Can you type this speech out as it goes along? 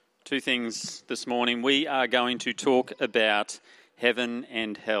Two things this morning. We are going to talk about heaven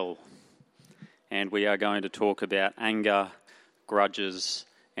and hell. And we are going to talk about anger, grudges,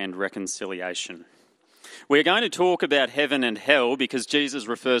 and reconciliation. We're going to talk about heaven and hell because Jesus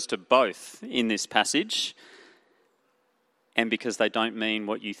refers to both in this passage and because they don't mean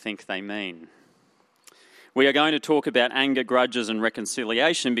what you think they mean. We are going to talk about anger, grudges, and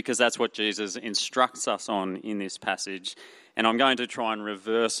reconciliation because that's what Jesus instructs us on in this passage. And I'm going to try and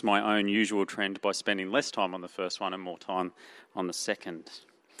reverse my own usual trend by spending less time on the first one and more time on the second.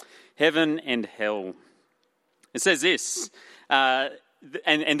 Heaven and hell. It says this, and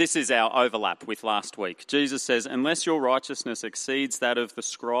this is our overlap with last week. Jesus says, unless your righteousness exceeds that of the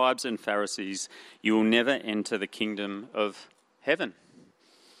scribes and Pharisees, you will never enter the kingdom of heaven.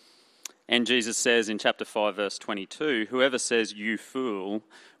 And Jesus says in chapter 5, verse 22, whoever says you fool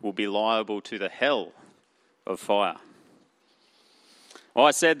will be liable to the hell of fire. Well,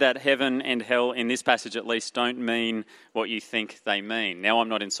 I said that heaven and hell in this passage at least don't mean what you think they mean. Now I'm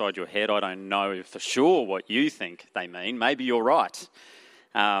not inside your head. I don't know for sure what you think they mean. Maybe you're right.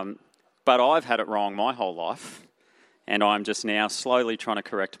 But I've had it wrong my whole life. And I'm just now slowly trying to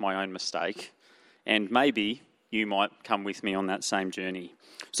correct my own mistake. And maybe you might come with me on that same journey.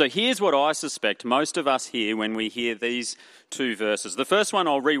 So here's what I suspect most of us hear when we hear these two verses. The first one,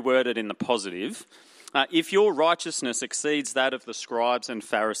 I'll reword it in the positive. If your righteousness exceeds that of the scribes and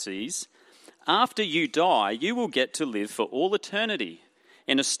Pharisees, after you die, you will get to live for all eternity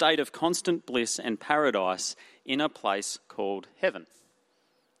in a state of constant bliss and paradise in a place called heaven.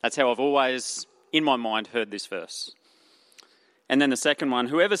 That's how I've always, in my mind, heard this verse. And then the second one,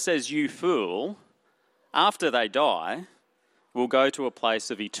 whoever says you fool, after they die, will go to a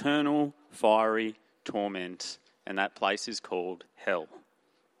place of eternal fiery torment, and that place is called hell.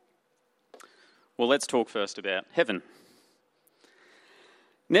 Well, let's talk first about heaven.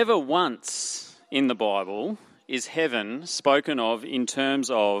 Never once in the Bible is heaven spoken of in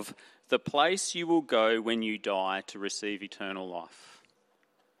terms of the place you will go when you die to receive eternal life.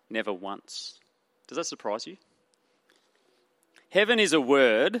 Never once. Does that surprise you? Heaven is a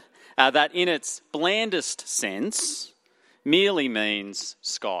word that in its blandest sense merely means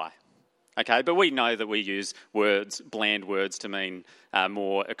sky. Okay, but we know that we use bland words to mean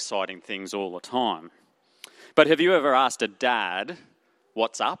more exciting things all the time. But have you ever asked a dad,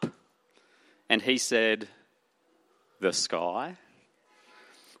 what's up? And he said, the sky?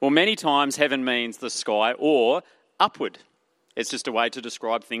 Well, many times heaven means the sky or upward. It's just a way to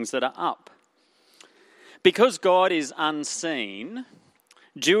describe things that are up. Because God is unseen,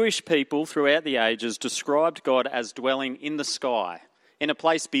 Jewish people throughout the ages described God as dwelling in the sky, in a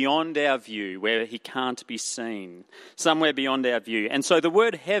place beyond our view where he can't be seen, somewhere beyond our view. And so the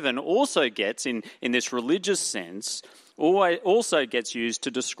word heaven also gets, in this religious sense, also gets used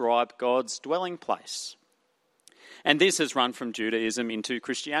to describe God's dwelling place. And this has run from Judaism into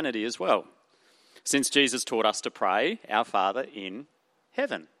Christianity as well, since Jesus taught us to pray, our Father in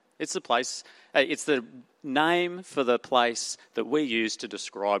heaven. It's the name for the place that we use to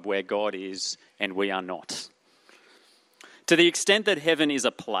describe where God is and we are not. To the extent that heaven is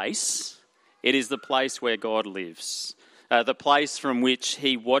a place, it is the place where God lives, the place from which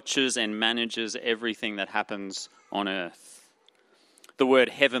he watches and manages everything that happens on earth. The word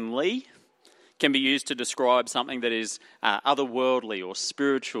heavenly can be used to describe something that is otherworldly or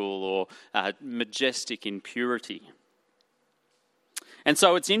spiritual or majestic in purity. And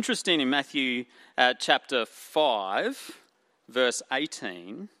so it's interesting in Matthew chapter 5, verse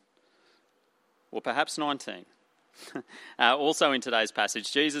 18, or perhaps 19. Also in today's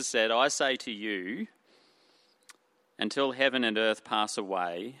passage, Jesus said, I say to you, until heaven and earth pass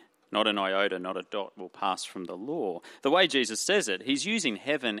away, not an iota, not a dot will pass from the law. The way Jesus says it, he's using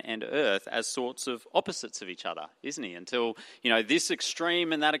heaven and earth as sorts of opposites of each other, isn't he? Until, this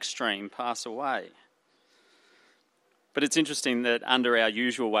extreme and that extreme pass away. But it's interesting that under our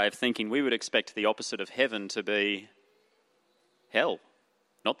usual way of thinking, we would expect the opposite of heaven to be hell,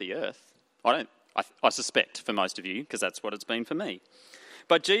 not the earth. I suspect for most of you, because that's what it's been for me.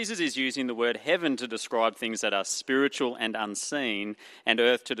 But Jesus is using the word heaven to describe things that are spiritual and unseen, and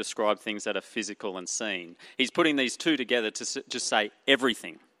earth to describe things that are physical and seen. He's putting these two together to just say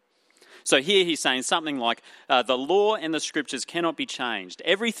everything. So here he's saying something like, the law and the scriptures cannot be changed.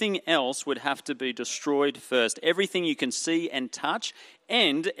 Everything else would have to be destroyed first. Everything you can see and touch,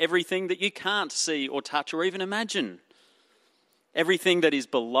 and everything that you can't see or touch or even imagine. Everything that is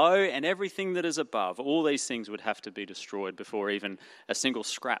below and everything that is above, all these things would have to be destroyed before even a single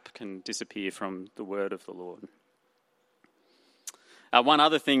scrap can disappear from the word of the Lord. One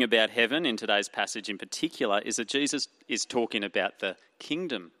other thing about heaven in today's passage in particular is that Jesus is talking about the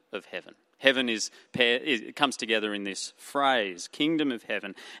kingdom of heaven. Heaven it comes together in this phrase, kingdom of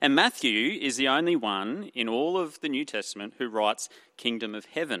heaven. And Matthew is the only one in all of the New Testament who writes kingdom of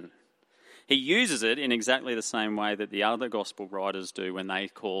heaven. He uses it in exactly the same way that the other gospel writers do when they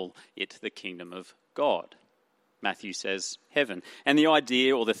call it the kingdom of God. Matthew says heaven. And the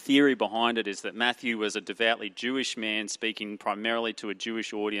idea or the theory behind it is that Matthew was a devoutly Jewish man speaking primarily to a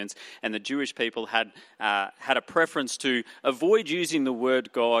Jewish audience, and the Jewish people had a preference to avoid using the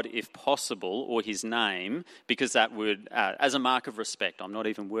word God if possible, or his name, because that would, as a mark of respect, I'm not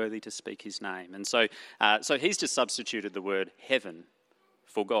even worthy to speak his name. And so he's just substituted the word heaven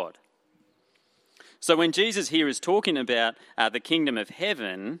for God. So when Jesus here is talking about the kingdom of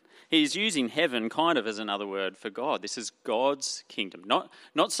heaven, he's using heaven kind of as another word for God. This is God's kingdom.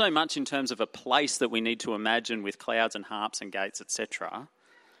 Not so much in terms of a place that we need to imagine with clouds and harps and gates, etc.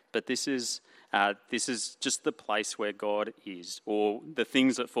 But this is just the place where God is, or the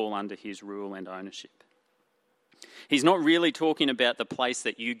things that fall under his rule and ownership. He's not really talking about the place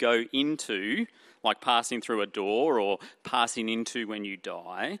that you go into, like passing through a door or passing into when you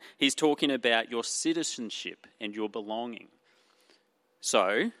die. He's talking about your citizenship and your belonging.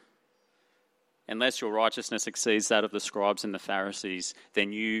 So, unless your righteousness exceeds that of the scribes and the Pharisees,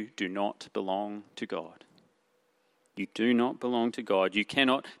 then you do not belong to God. You do not belong to God. You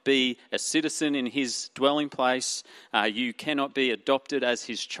cannot be a citizen in his dwelling place. You cannot be adopted as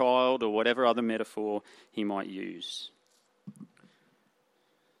his child, or whatever other metaphor he might use.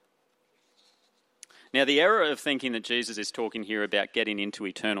 Now, the error of thinking that Jesus is talking here about getting into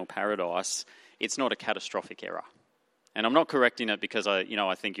eternal paradise, it's not a catastrophic error. And I'm not correcting it because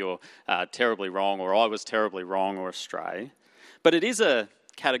I think you're terribly wrong, or I was terribly wrong or astray. But it is a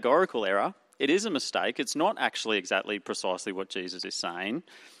categorical error. It is a mistake. It's not actually exactly precisely what Jesus is saying.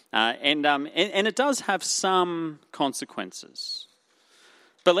 And it does have some consequences.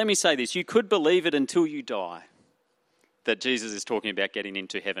 But let me say this. You could believe it until you die, that Jesus is talking about getting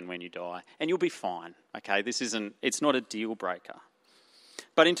into heaven when you die, and you'll be fine. Okay, it's not a deal breaker.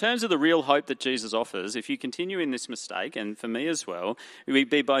 But in terms of the real hope that Jesus offers, if you continue in this mistake, and for me as well, we'd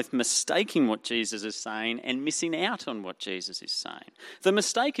be both mistaking what Jesus is saying and missing out on what Jesus is saying. The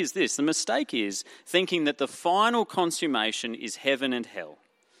mistake is this. The mistake is thinking that the final consummation is heaven and hell,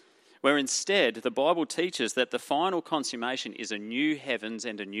 where instead the Bible teaches that the final consummation is a new heavens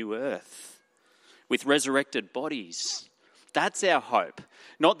and a new earth with resurrected bodies. That's our hope,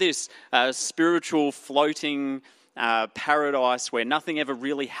 not this spiritual floating paradise where nothing ever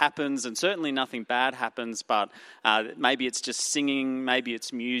really happens, and certainly nothing bad happens, but maybe it's just singing, maybe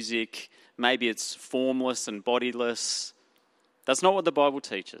it's music, maybe it's formless and bodiless. That's not what the Bible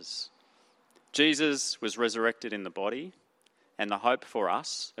teaches. Jesus was resurrected in the body, and the hope for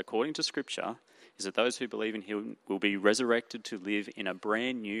us, according to Scripture, is that those who believe in him will be resurrected to live in a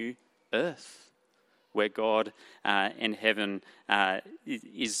brand new earth, where God and heaven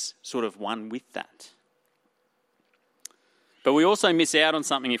is sort of one with that. But we also miss out on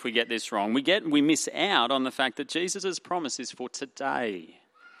something if we get this wrong. We miss out on the fact that Jesus' promise is for today.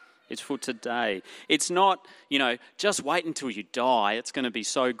 It's for today. It's not, just wait until you die, it's going to be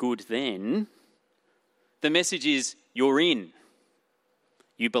so good then. The message is, you're in.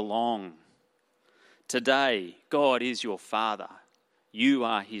 You belong. Today, God is your Father. You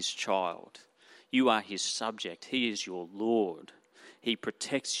are his child. You are his subject. He is your Lord. He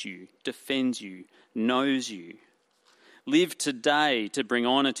protects you, defends you, knows you. Live today to bring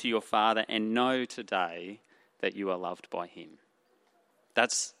honour to your Father, and know today that you are loved by him.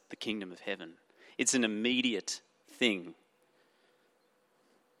 That's the kingdom of heaven. It's an immediate thing.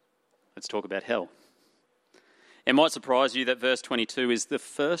 Let's talk about hell. It might surprise you that verse 22 is the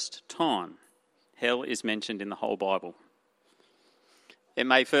first time hell is mentioned in the whole Bible. It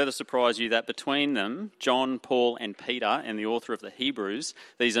may further surprise you that between them, John, Paul and Peter, and the author of the Hebrews,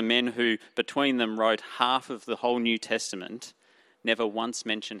 these are men who between them wrote half of the whole New Testament, never once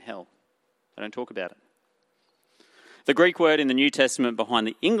mention hell. They don't talk about it. The Greek word in the New Testament behind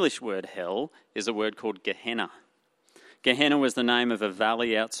the English word hell is a word called Gehenna. Gehenna was the name of a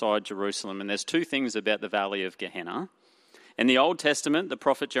valley outside Jerusalem, and there's two things about the valley of Gehenna. In the Old Testament, the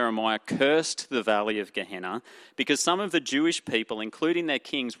prophet Jeremiah cursed the valley of Gehenna because some of the Jewish people, including their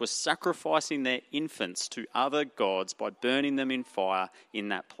kings, were sacrificing their infants to other gods by burning them in fire in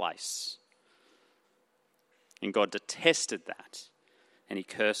that place. And God detested that, and he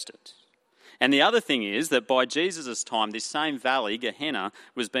cursed it. And the other thing is that by Jesus' time, this same valley, Gehenna,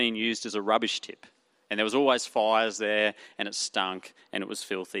 was being used as a rubbish tip. And there was always fires there, and it stunk, and it was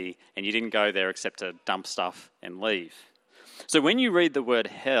filthy, and you didn't go there except to dump stuff and leave. So when you read the word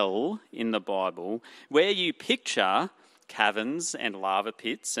hell in the Bible, where you picture caverns and lava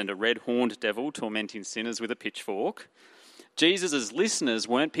pits and a red-horned devil tormenting sinners with a pitchfork. Jesus' listeners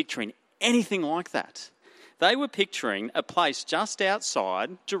weren't picturing anything like that. They were picturing a place just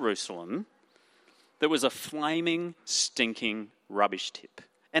outside Jerusalem that was a flaming, stinking rubbish tip,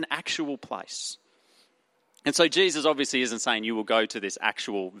 an actual place. And so Jesus obviously isn't saying you will go to this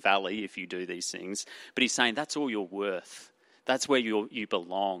actual valley if you do these things, but he's saying that's all you're worth. That's where you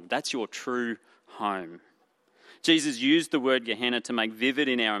belong. That's your true home. Jesus used the word Gehenna to make vivid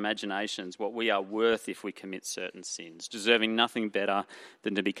in our imaginations what we are worth if we commit certain sins, deserving nothing better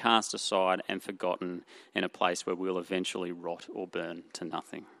than to be cast aside and forgotten in a place where we'll eventually rot or burn to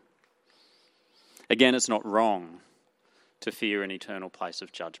nothing. Again, it's not wrong to fear an eternal place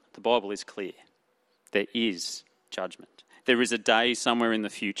of judgment. The Bible is clear. There is judgment. There is a day somewhere in the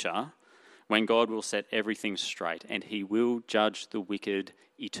future when God will set everything straight and he will judge the wicked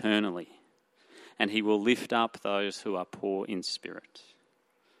eternally. And he will lift up those who are poor in spirit.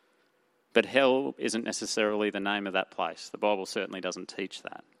 But hell isn't necessarily the name of that place. The Bible certainly doesn't teach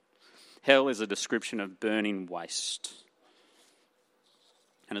that. Hell is a description of burning waste.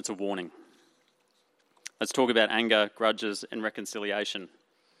 And it's a warning. Let's talk about anger, grudges, and reconciliation.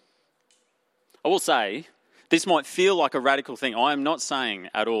 I will say, this might feel like a radical thing. I am not saying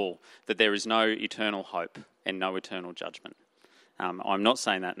at all that there is no eternal hope and no eternal judgment. I'm not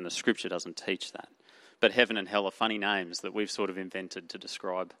saying that, and the scripture doesn't teach that. But heaven and hell are funny names that we've sort of invented to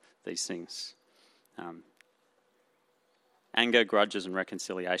describe these things. Anger, grudges, and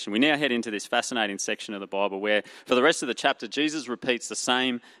reconciliation. We now head into this fascinating section of the Bible where, for the rest of the chapter, Jesus repeats the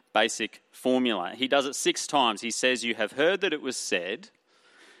same basic formula. He does it 6 times. He says, you have heard that it was said,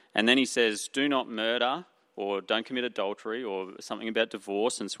 and then he says, do not murder, or don't commit adultery, or something about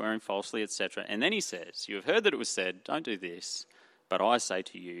divorce and swearing falsely, etc. And then he says, you have heard that it was said, don't do this, but I say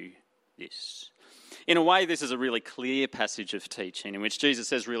to you this. In a way, this is a really clear passage of teaching in which Jesus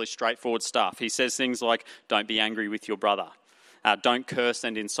says really straightforward stuff. He says things like, don't be angry with your brother. Don't curse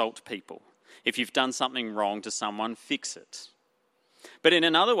and insult people. If you've done something wrong to someone, fix it. But in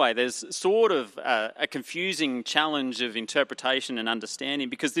another way, there's sort of a confusing challenge of interpretation and understanding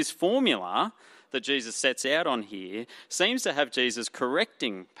because this formula that Jesus sets out on here seems to have Jesus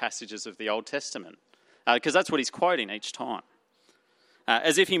correcting passages of the Old Testament because that's what he's quoting each time.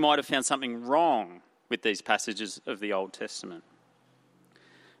 As if he might have found something wrong with these passages of the Old Testament.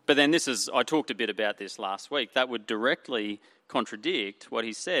 But then I talked a bit about this last week, that would directly contradict what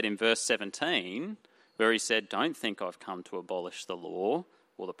he said in verse 17, where he said, don't think I've come to abolish the law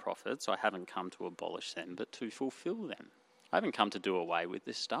or the prophets. I haven't come to abolish them, but to fulfill them. I haven't come to do away with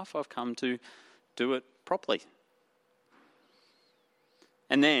this stuff. I've come to do it properly.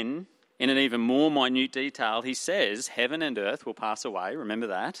 And then, in an even more minute detail, he says, heaven and earth will pass away, remember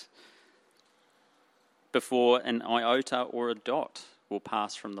that, before an iota or a dot will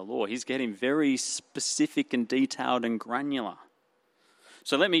pass from the law. He's getting very specific and detailed and granular.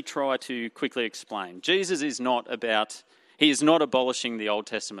 So let me try to quickly explain. Jesus is not abolishing the Old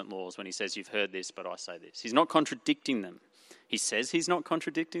Testament laws when he says, you've heard this, but I say this. He's not contradicting them. He says he's not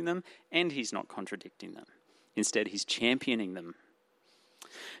contradicting them, and he's not contradicting them. Instead, he's championing them.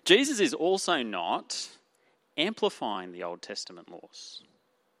 Jesus is also not amplifying the Old Testament laws.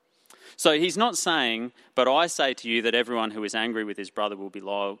 So he's not saying, but I say to you that everyone who is angry with his brother will be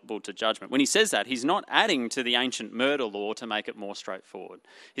liable to judgment. When he says that, he's not adding to the ancient murder law to make it more straightforward.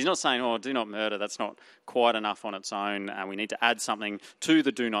 He's not saying, do not murder, that's not quite enough on its own, and we need to add something to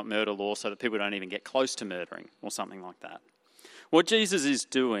the do not murder law so that people don't even get close to murdering or something like that. What Jesus is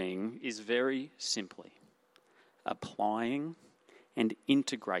doing is very simply applying and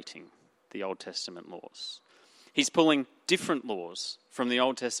integrating the Old Testament laws. He's pulling different laws from the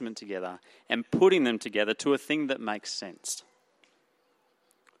Old Testament together and putting them together to a thing that makes sense.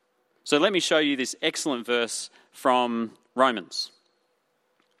 So let me show you this excellent verse from Romans.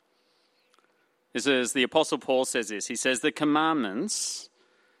 This is the Apostle Paul says this. He says, the commandments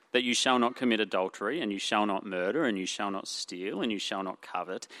that you shall not commit adultery, and you shall not murder, and you shall not steal, and you shall not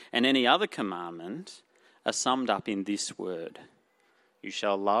covet, and any other commandment are summed up in this word: you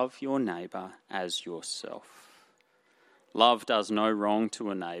shall love your neighbour as yourself. Love does no wrong to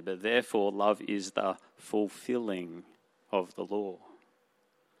a neighbour, therefore love is the fulfilling of the law.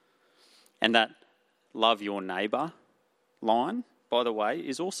 And that love your neighbour line, by the way,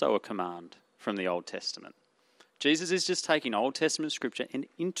 is also a command from the Old Testament. Jesus is just taking Old Testament scripture and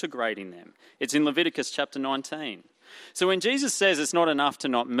integrating them. It's in Leviticus chapter 19. So when Jesus says it's not enough to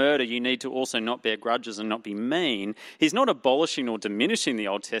not murder, you need to also not bear grudges and not be mean, he's not abolishing or diminishing the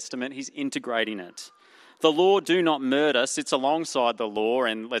Old Testament, he's integrating it. The law, do not murder, sits alongside the law,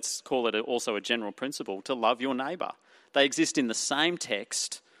 and let's call it also a general principle, to love your neighbour. They exist in the same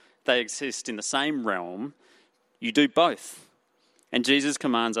text. They exist in the same realm. You do both. And Jesus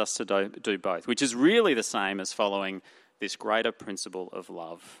commands us to do both, which is really the same as following this greater principle of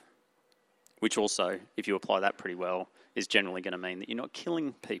love, which also, if you apply that pretty well, is generally going to mean that you're not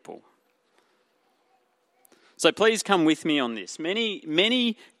killing people. So please come with me on this.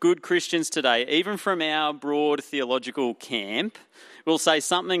 Many good Christians today, even from our broad theological camp, will say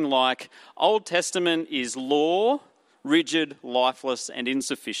something like, Old Testament is law, rigid, lifeless and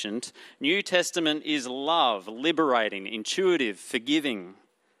insufficient. New Testament is love, liberating, intuitive, forgiving.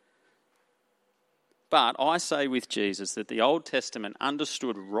 But I say with Jesus that the Old Testament,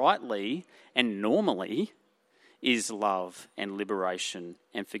 understood rightly and normally, is love and liberation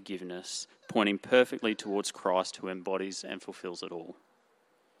and forgiveness, pointing perfectly towards Christ who embodies and fulfills it all.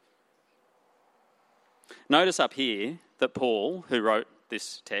 Notice up here that Paul, who wrote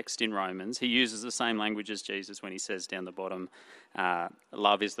this text in Romans, he uses the same language as Jesus when he says down the bottom,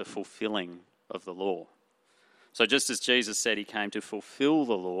 love is the fulfilling of the law. So just as Jesus said he came to fulfill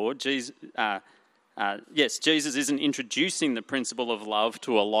the law, Jesus isn't introducing the principle of love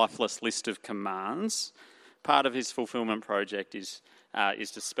to a lifeless list of commands. Part of his fulfillment project is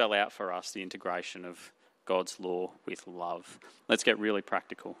to spell out for us the integration of God's law with love. Let's get really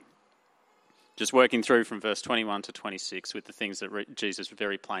practical. Just working through from verse 21 to 26 with the things that Jesus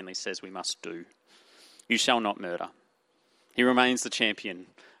very plainly says we must do. You shall not murder. He remains the champion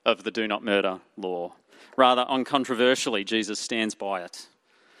of the do not murder law. Rather, uncontroversially, Jesus stands by it.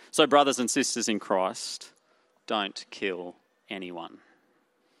 So, brothers and sisters in Christ, don't kill anyone.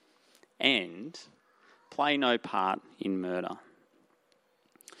 And play no part in murder.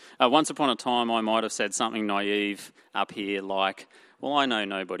 Once upon a time, I might have said something naive up here like, well, I know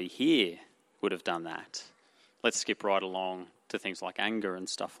nobody here would have done that. Let's skip right along to things like anger and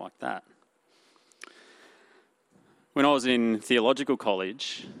stuff like that. When I was in theological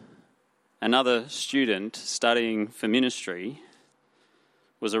college, another student studying for ministry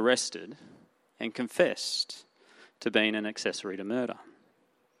was arrested and confessed to being an accessory to murder.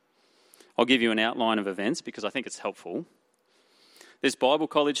 I'll give you an outline of events because I think it's helpful. This Bible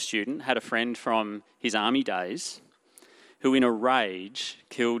college student had a friend from his army days who in a rage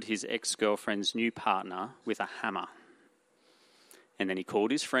killed his ex-girlfriend's new partner with a hammer. And then he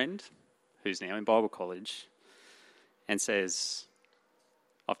called his friend, who's now in Bible college, and says,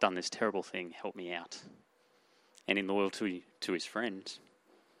 I've done this terrible thing, help me out. And in loyalty to his friend,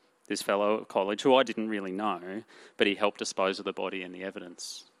 this fellow at college, who I didn't really know, but he helped dispose of the body and the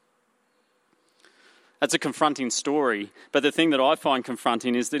evidence. That's a confronting story, but the thing that I find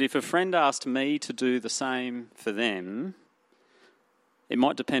confronting is that if a friend asked me to do the same for them, it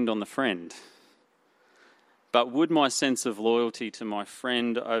might depend on the friend. But would my sense of loyalty to my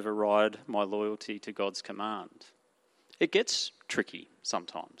friend override my loyalty to God's command? It gets tricky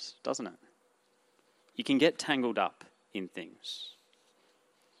sometimes, doesn't it? You can get tangled up in things.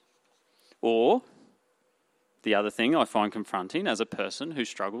 Or, the other thing I find confronting as a person who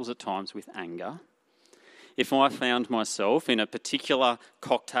struggles at times with anger, if I found myself in a particular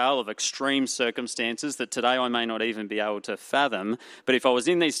cocktail of extreme circumstances that today I may not even be able to fathom, but if I was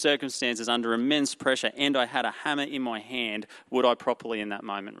in these circumstances under immense pressure and I had a hammer in my hand, would I properly in that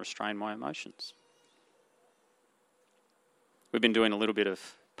moment restrain my emotions? We've been doing a little bit of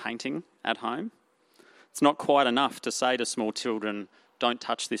painting at home. It's not quite enough to say to small children, don't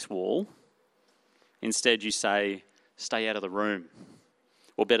touch this wall. Instead you say, stay out of the room,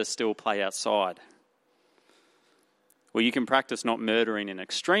 or better still, play outside. Well, you can practice not murdering in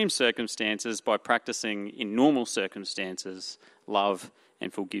extreme circumstances by practicing in normal circumstances love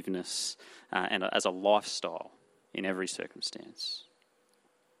and forgiveness and as a lifestyle in every circumstance.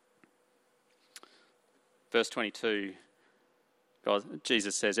 Verse 22,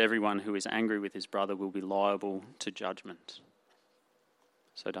 Jesus says, everyone who is angry with his brother will be liable to judgment.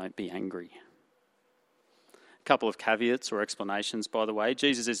 So don't be angry. A couple of caveats or explanations, by the way.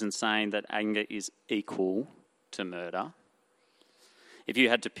 Jesus isn't saying that anger is equal to murder. If you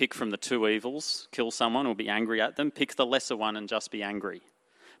had to pick from the two evils, kill someone or be angry at them, pick the lesser one and just be angry.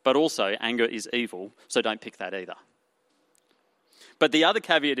 But also, anger is evil, so don't pick that either. But the other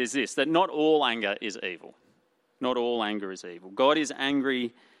caveat is this, that not all anger is evil. Not all anger is evil. God is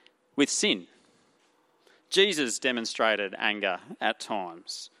angry with sin. Jesus demonstrated anger at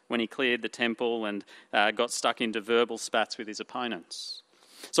times when he cleared the temple and got stuck into verbal spats with his opponents.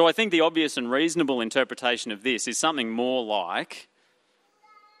 So I think the obvious and reasonable interpretation of this is something more like,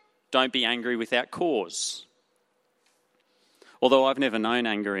 don't be angry without cause. Although I've never known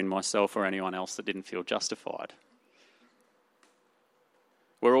anger in myself or anyone else that didn't feel justified.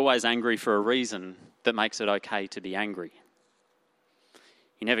 We're always angry for a reason that makes it okay to be angry.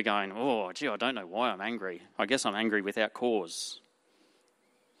 You're never going, oh, gee, I don't know why I'm angry. I guess I'm angry without cause.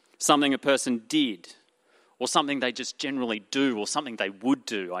 Something a person did, or something they just generally do, or something they would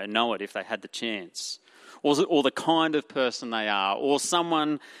do. I know it if they had the chance. Or the kind of person they are, or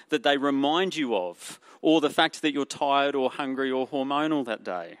someone that they remind you of, or the fact that you're tired or hungry or hormonal that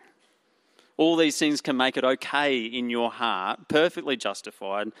day. All these things can make it okay in your heart, perfectly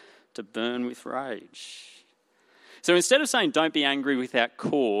justified, to burn with rage. So instead of saying don't be angry without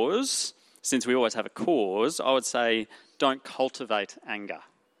cause, since we always have a cause, I would say don't cultivate anger.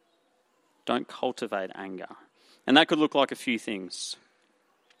 Don't cultivate anger. And that could look like a few things.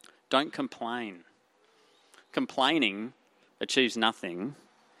 Don't complain. Complaining achieves nothing,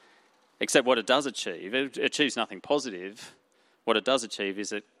 except what it does achieve. It achieves nothing positive. What it does achieve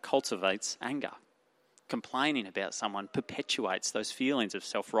is it cultivates anger. Complaining about someone perpetuates those feelings of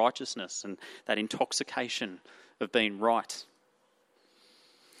self-righteousness and that intoxication of being right.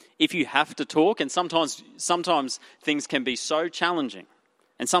 If you have to talk, and sometimes things can be so challenging,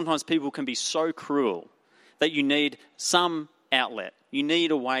 and sometimes people can be so cruel, that you need some outlet. You need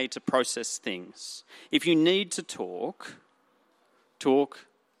a way to process things. If you need to talk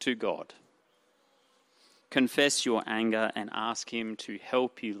to God. Confess your anger and ask him to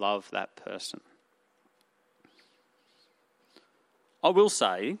help you love that person. I will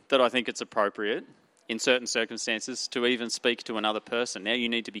say that I think it's appropriate in certain circumstances to even speak to another person. Now, you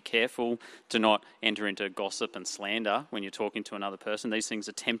need to be careful to not enter into gossip and slander when you're talking to another person. These things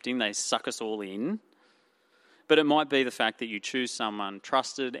are tempting. They suck us all in. But it might be the fact that you choose someone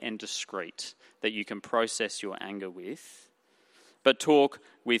trusted and discreet that you can process your anger with, but talk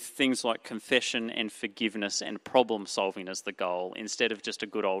with things like confession and forgiveness and problem solving as the goal, instead of just a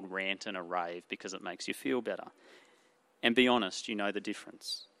good old rant and a rave because it makes you feel better. And be honest, you know the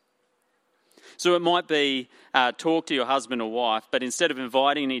difference. So it might be talk to your husband or wife, but instead of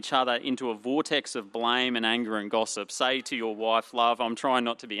inviting each other into a vortex of blame and anger and gossip, say to your wife, love, I'm trying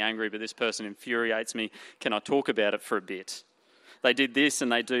not to be angry, but this person infuriates me. Can I talk about it for a bit? They did this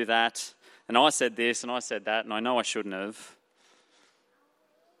and they do that, and I said this and I said that, and I know I shouldn't have.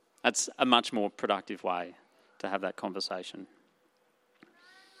 That's a much more productive way to have that conversation.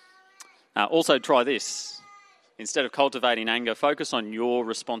 Also try this. Instead of cultivating anger, focus on your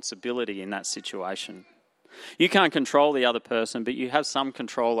responsibility in that situation. You can't control the other person, but you have some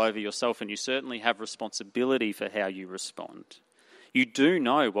control over yourself, and you certainly have responsibility for how you respond. You do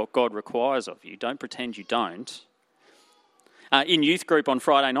know what God requires of you. Don't pretend you don't. In youth group on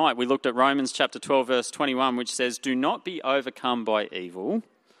Friday night, we looked at Romans chapter 12, verse 21, which says, do not be overcome by evil,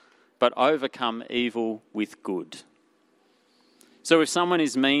 but overcome evil with good. So if someone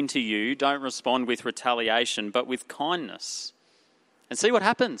is mean to you, don't respond with retaliation, but with kindness. And see what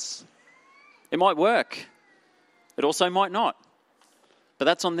happens. It might work. It also might not. But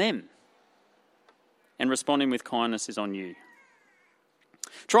that's on them. And responding with kindness is on you.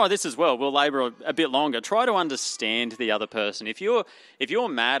 Try this as well. We'll labour a bit longer. Try to understand the other person. If you're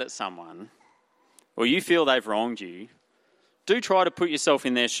mad at someone, or you feel they've wronged you, do try to put yourself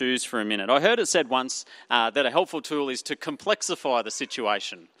in their shoes for a minute. I heard it said once that a helpful tool is to complexify the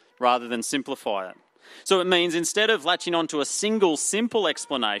situation rather than simplify it. So it means instead of latching onto a single simple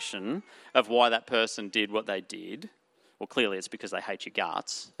explanation of why that person did what they did, well, clearly it's because they hate your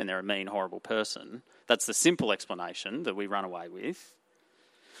guts and they're a mean, horrible person. That's the simple explanation that we run away with.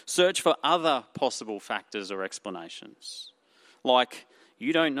 Search for other possible factors or explanations, like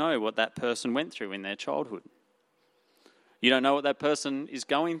you don't know what that person went through in their childhood. You don't know what that person is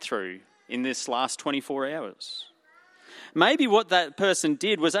going through in this last 24 hours. Maybe what that person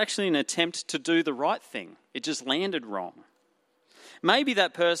did was actually an attempt to do the right thing. It just landed wrong. Maybe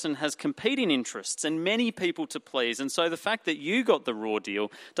that person has competing interests and many people to please, and so the fact that you got the raw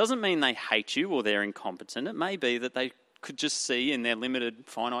deal doesn't mean they hate you or they're incompetent. It may be that they could just see in their limited,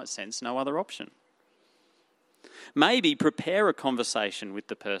 finite sense no other option. Maybe prepare a conversation with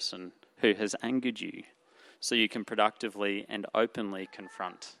the person who has angered you, so you can productively and openly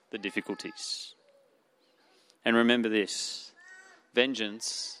confront the difficulties. And remember this,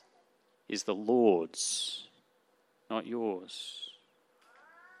 vengeance is the Lord's, not yours.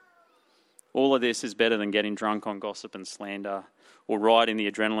 All of this is better than getting drunk on gossip and slander, or riding the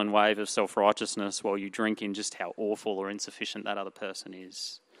adrenaline wave of self-righteousness while you drink in just how awful or insufficient that other person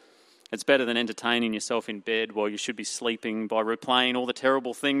is. It's better than entertaining yourself in bed while you should be sleeping by replaying all the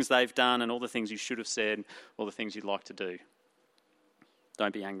terrible things they've done and all the things you should have said, all the things you'd like to do.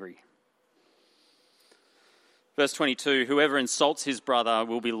 Don't be angry. Verse 22, whoever insults his brother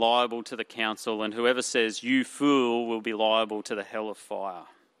will be liable to the council, and whoever says, you fool, will be liable to the hell of fire.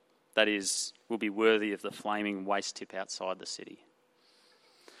 That is, will be worthy of the flaming waste tip outside the city.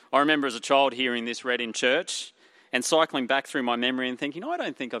 I remember as a child hearing this read in church and cycling back through my memory and thinking, I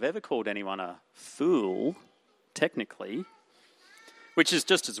don't think I've ever called anyone a fool, technically, which is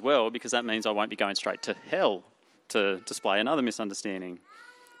just as well because that means I won't be going straight to hell to display another misunderstanding.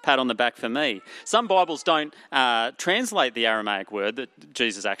 Pat on the back for me. Some Bibles don't translate the Aramaic word that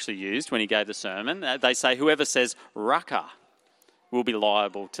Jesus actually used when he gave the sermon. They say whoever says raka will be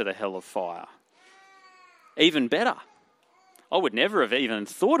liable to the hell of fire. Even better. I would never have even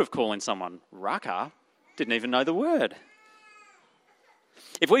thought of calling someone raka. Didn't even know the word.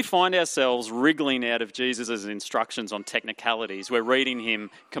 If we find ourselves wriggling out of Jesus' instructions on technicalities, we're reading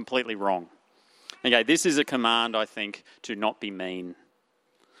him completely wrong. Okay, this is a command, I think, to not be mean.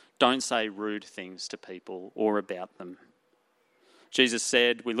 Don't say rude things to people or about them. Jesus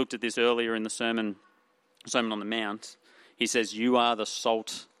said, we looked at this earlier in the Sermon on the Mount, he says, you are the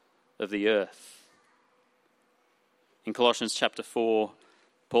salt of the earth. In Colossians chapter 4,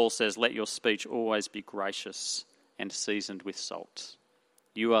 Paul says, let your speech always be gracious and seasoned with salt.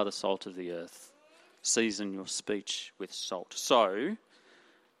 You are the salt of the earth. Season your speech with salt. So,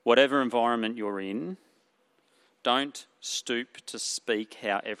 whatever environment you're in, don't stoop to speak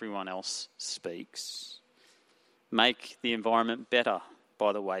how everyone else speaks. Make the environment better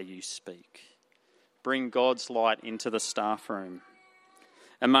by the way you speak. Bring God's light into the staff room.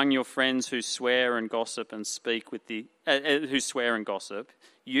 Among your friends who swear and gossip you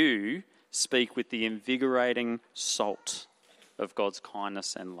speak with the invigorating salt of God's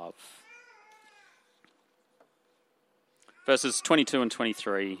kindness and love. Verses 22 and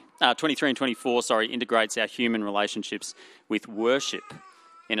 23 and 24, integrates our human relationships with worship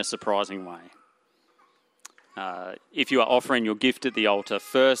in a surprising way. If you are offering your gift at the altar,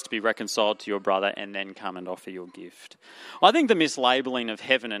 first be reconciled to your brother and then come and offer your gift. I think the mislabeling of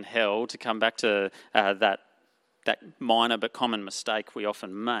heaven and hell, to come back to that minor but common mistake we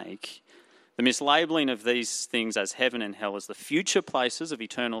often make, the mislabeling of these things as heaven and hell as the future places of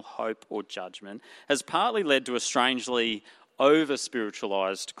eternal hope or judgment has partly led to a strangely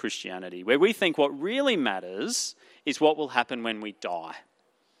over-spiritualised Christianity, where we think what really matters is what will happen when we die.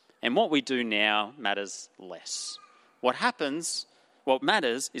 And what we do now matters less. What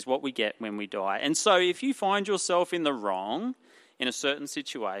matters is what we get when we die. And so if you find yourself in the wrong in a certain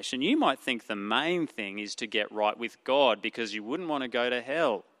situation, you might think the main thing is to get right with God because you wouldn't want to go to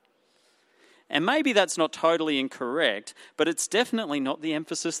hell. And maybe that's not totally incorrect, but it's definitely not the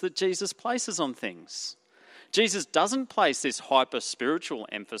emphasis that Jesus places on things. Jesus doesn't place this hyper-spiritual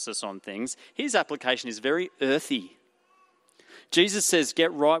emphasis on things. His application is very earthy. Jesus says,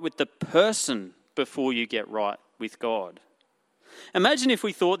 get right with the person before you get right with God. Imagine if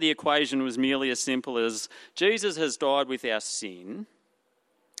we thought the equation was merely as simple as Jesus has died with our sin,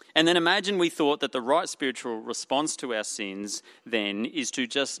 and then imagine we thought that the right spiritual response to our sins then is to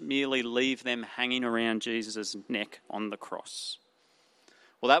just merely leave them hanging around Jesus' neck on the cross.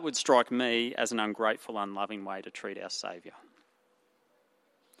 Well, that would strike me as an ungrateful, unloving way to treat our Saviour.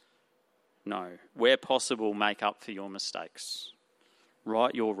 No, where possible, make up for your mistakes.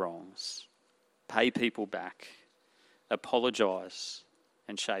 Right your wrongs. Pay people back. Apologise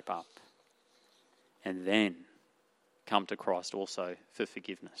and shape up. And then come to Christ also for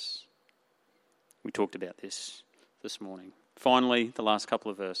forgiveness. We talked about this morning. Finally, the last couple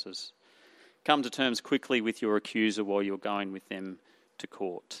of verses. Come to terms quickly with your accuser while you're going with them to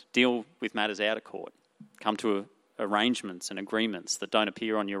court. Deal with matters out of court. Come to arrangements and agreements that don't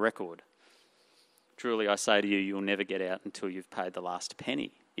appear on your record. Truly, I say to you, you'll never get out until you've paid the last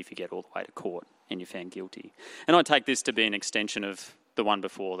penny if you get all the way to court and you're found guilty. And I take this to be an extension of the one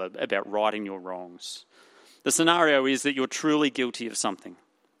before, about righting your wrongs. The scenario is that you're truly guilty of something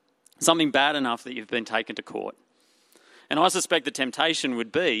bad enough that you've been taken to court. And I suspect the temptation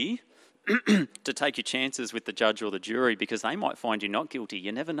would be to take your chances with the judge or the jury because they might find you not guilty.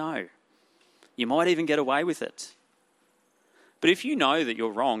 You never know. You might even get away with it. But if you know that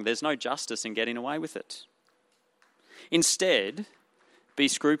you're wrong, there's no justice in getting away with it. Instead, be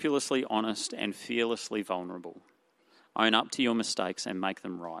scrupulously honest and fearlessly vulnerable. Own up to your mistakes and make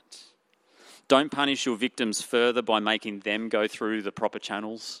them right. Don't punish your victims further by making them go through the proper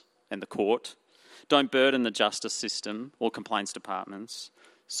channels and the court. Don't burden the justice system or complaints departments.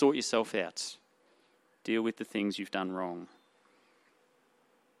 Sort yourself out. Deal with the things you've done wrong.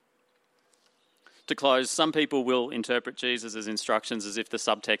 To close, some people will interpret Jesus' instructions as if the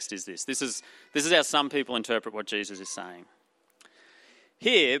subtext is this. This is how some people interpret what Jesus is saying.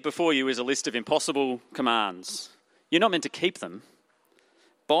 Here before you is a list of impossible commands. You're not meant to keep them.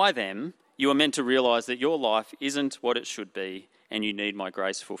 By them, you are meant to realise that your life isn't what it should be and you need my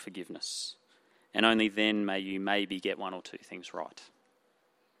grace for forgiveness. And only then may you maybe get one or two things right.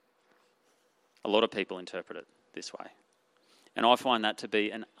 A lot of people interpret it this way. And I find that to be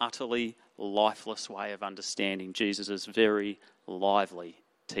an utterly lifeless way of understanding Jesus' very lively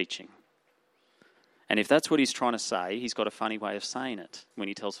teaching. And if that's what he's trying to say, he's got a funny way of saying it when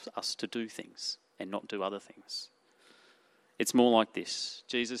he tells us to do things and not do other things. It's more like this.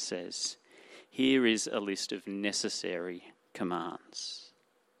 Jesus says, here is a list of necessary commands.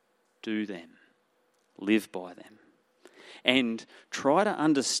 Do them. Live by them. And try to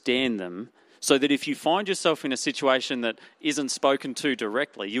understand them so that if you find yourself in a situation that isn't spoken to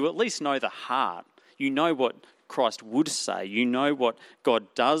directly, you at least know the heart. You know what Christ would say. You know what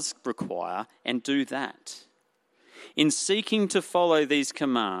God does require, and do that. In seeking to follow these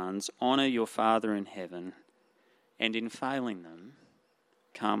commands, honour your Father in heaven, and in failing them,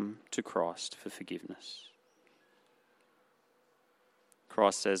 come to Christ for forgiveness.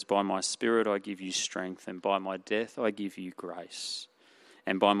 Christ says, by my Spirit I give you strength, and by my death I give you grace.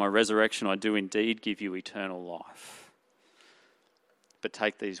 And by my resurrection I do indeed give you eternal life. But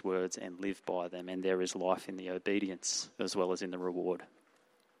take these words and live by them, and there is life in the obedience as well as in the reward.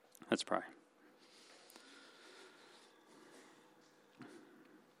 Let's pray.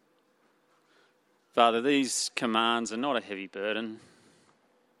 Father, these commands are not a heavy burden.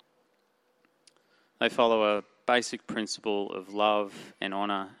 They follow a basic principle of love and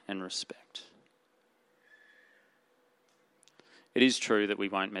honour and respect. It is true that we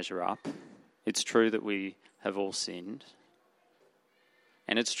won't measure up. It's true that we have all sinned.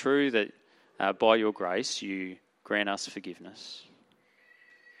 And it's true that by your grace you grant us forgiveness.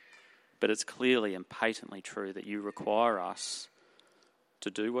 But it's clearly and patently true that you require us to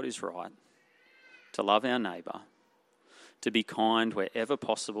do what is right, to love our neighbour, to be kind wherever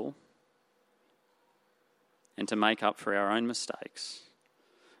possible, and to make up for our own mistakes.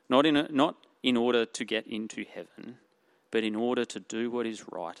 Not in order to get into heaven, but in order to do what is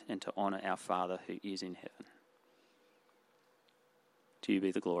right and to honour our Father who is in heaven. To you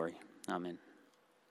be the glory. Amen.